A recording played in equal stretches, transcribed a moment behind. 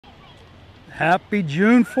Happy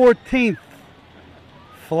June 14th,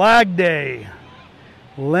 Flag Day.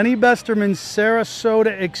 Lenny Besterman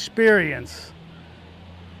Sarasota Experience.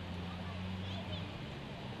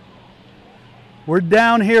 We're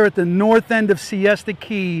down here at the north end of Siesta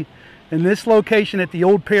Key, and this location at the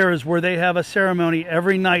old Pier is where they have a ceremony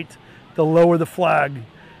every night to lower the flag.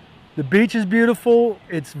 The beach is beautiful,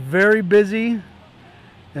 it's very busy,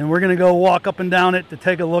 and we're going to go walk up and down it to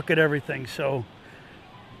take a look at everything. So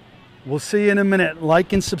we'll see you in a minute.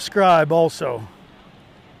 Like and subscribe also.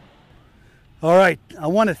 All right, I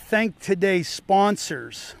want to thank today's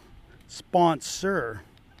sponsor,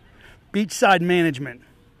 Beachside Management.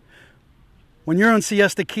 When you're on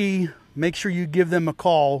Siesta Key, make sure you give them a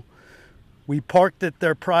call. We parked at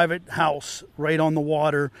their private house right on the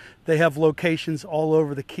water. They have locations all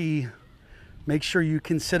over the Key. Make sure you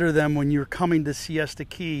consider them when you're coming to Siesta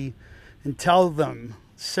Key and tell them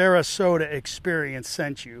Sarasota Experience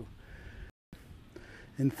sent you.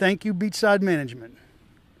 And thank you, Beachside Management.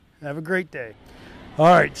 Have a great day. All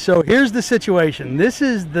right, so here's the situation. This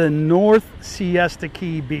is the North Siesta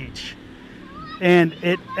Key Beach. And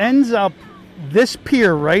it ends up, this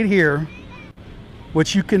pier right here,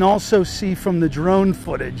 which you can also see from the drone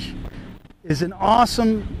footage, is an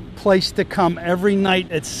awesome place to come every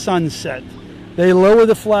night at sunset. They lower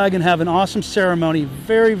the flag and have an awesome ceremony.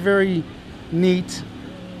 Very, very neat.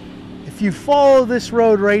 If you follow this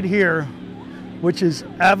road right here, which is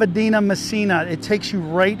Avenida Messina, it takes you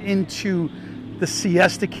right into the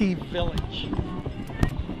Siesta Key Village.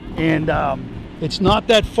 And it's not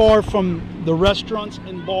that far from the restaurants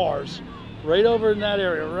and bars, right over in that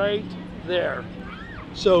area, right there.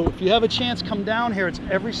 So if you have a chance, come down here. It's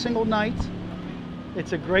every single night.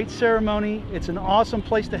 It's a great ceremony. It's an awesome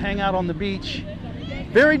place to hang out on the beach.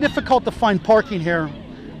 Very difficult to find parking here.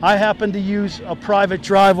 I happen to use a private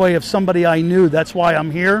driveway of somebody I knew. That's why I'm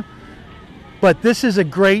here. But this is a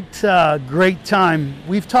great time.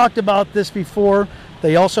 We've talked about this before.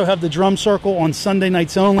 They also have the drum circle on Sunday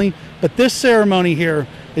nights only. But this ceremony here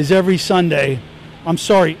is every Sunday. I'm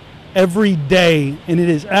sorry, every day. And it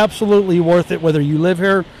is absolutely worth it whether you live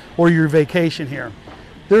here or you vacation here.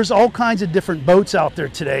 There's all kinds of different boats out there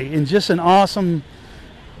today. And just an awesome,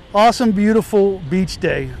 beautiful beach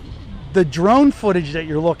day. The drone footage that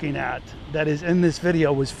you're looking at that is in this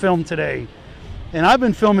video was filmed today. And I've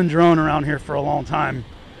been filming drone around here for a long time.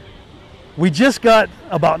 We just got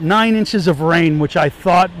about 9 inches of rain, which I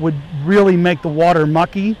thought would really make the water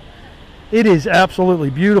mucky. It is absolutely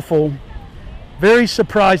beautiful. Very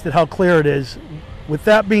surprised at how clear it is. With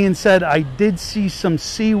that being said, I did see some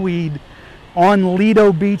seaweed on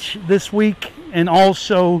Lido Beach this week, and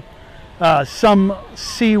also some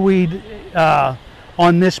seaweed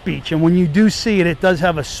on this beach. And when you do see it, it does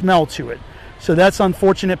have a smell to it. So that's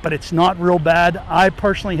unfortunate, but it's not real bad. I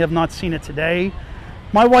personally have not seen it today.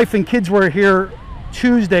 My wife and kids were here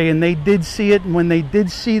Tuesday and they did see it. And when they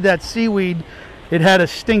did see that seaweed, it had a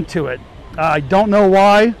stink to it. I don't know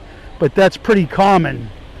why, but that's pretty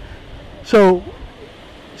common. So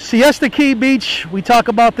Siesta Key Beach, we talk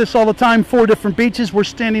about this all the time, 4 different beaches. We're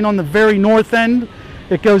standing on the very north end.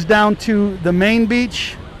 It goes down to the main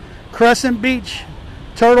beach, Crescent Beach,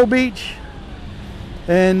 Turtle Beach,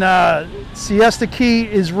 and Siesta Key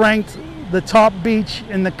is ranked the top beach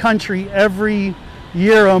in the country every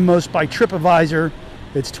year almost by TripAdvisor.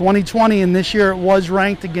 It's 2020 and this year it was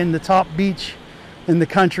ranked again the top beach in the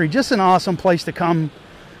country. Just an awesome place to come.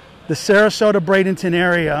 The Sarasota Bradenton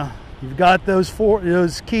area, you've got those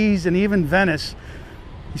keys, and even Venice.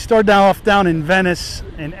 You start down in Venice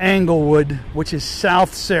and Englewood, which is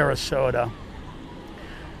South Sarasota,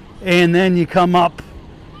 and then you come up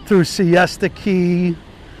through Siesta Key,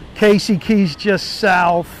 Casey Key's just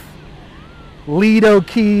south, Lido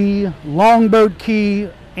Key, Longboat Key,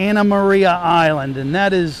 Anna Maria Island, and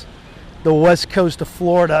that is the west coast of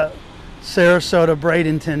Florida, Sarasota,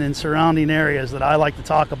 Bradenton, and surrounding areas that I like to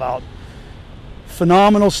talk about.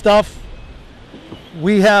 Phenomenal stuff.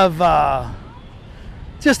 We have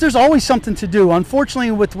there's always something to do.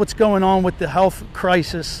 Unfortunately, with what's going on with the health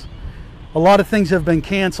crisis, a lot of things have been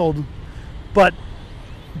canceled, but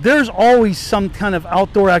there's always some kind of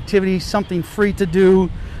outdoor activity, something free to do.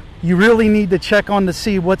 You really need to check on to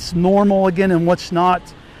see what's normal again and what's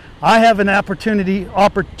not. I have an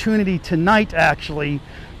opportunity tonight actually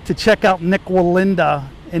to check out Nick Walinda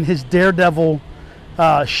and his Daredevil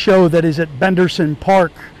show that is at Benderson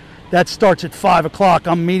Park. That starts at 5 o'clock.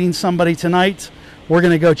 I'm meeting somebody tonight. We're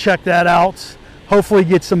going to go check that out. Hopefully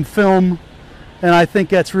get some film. And I think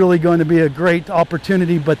that's really going to be a great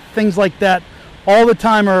opportunity. But things like that all the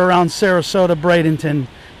time are around Sarasota, Bradenton,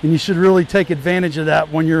 and you should really take advantage of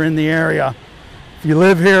that when you're in the area. If you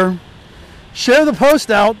live here, Share the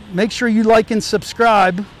post out. Make sure you like and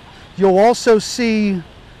subscribe. You'll also see,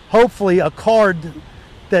 hopefully, a card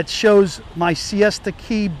that shows my Siesta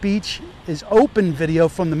Key Beach is open video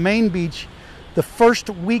from the main beach the first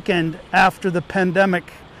weekend after the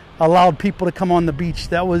pandemic allowed people to come on the beach.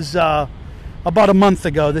 That was about a month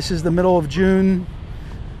ago. This is the middle of June.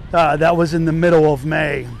 That was in the middle of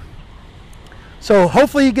May. So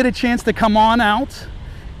hopefully you get a chance to come on out,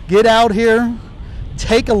 get out here,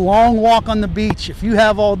 take a long walk on the beach. If you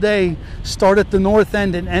have all day, start at the north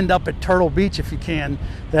end and end up at Turtle Beach if you can.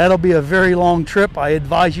 That'll be a very long trip. I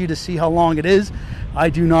advise you to see how long it is. I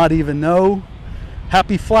do not even know.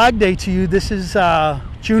 Happy Flag Day to you. This is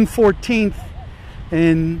June 14th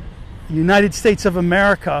in the United States of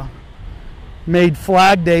America. Made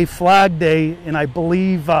Flag Day, in I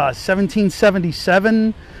believe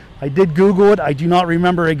 1777. I did Google it. I do not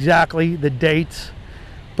remember exactly the date.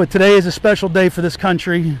 But today is a special day for this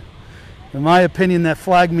country. In my opinion, that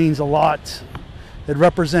flag means a lot. It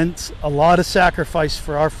represents a lot of sacrifice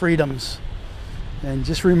for our freedoms. And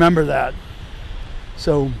just remember that.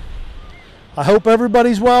 So, I hope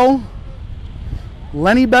everybody's well.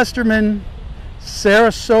 Lenny Besterman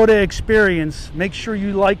Sarasota Experience. Make sure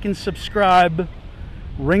you like and subscribe.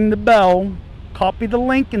 Ring the bell. Copy the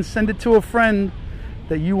link and send it to a friend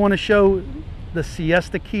that you want to show the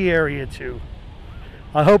Siesta Key area to.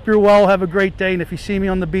 I hope you're well. Have a great day. And if you see me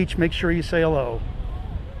on the beach, make sure you say hello.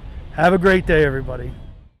 Have a great day, everybody.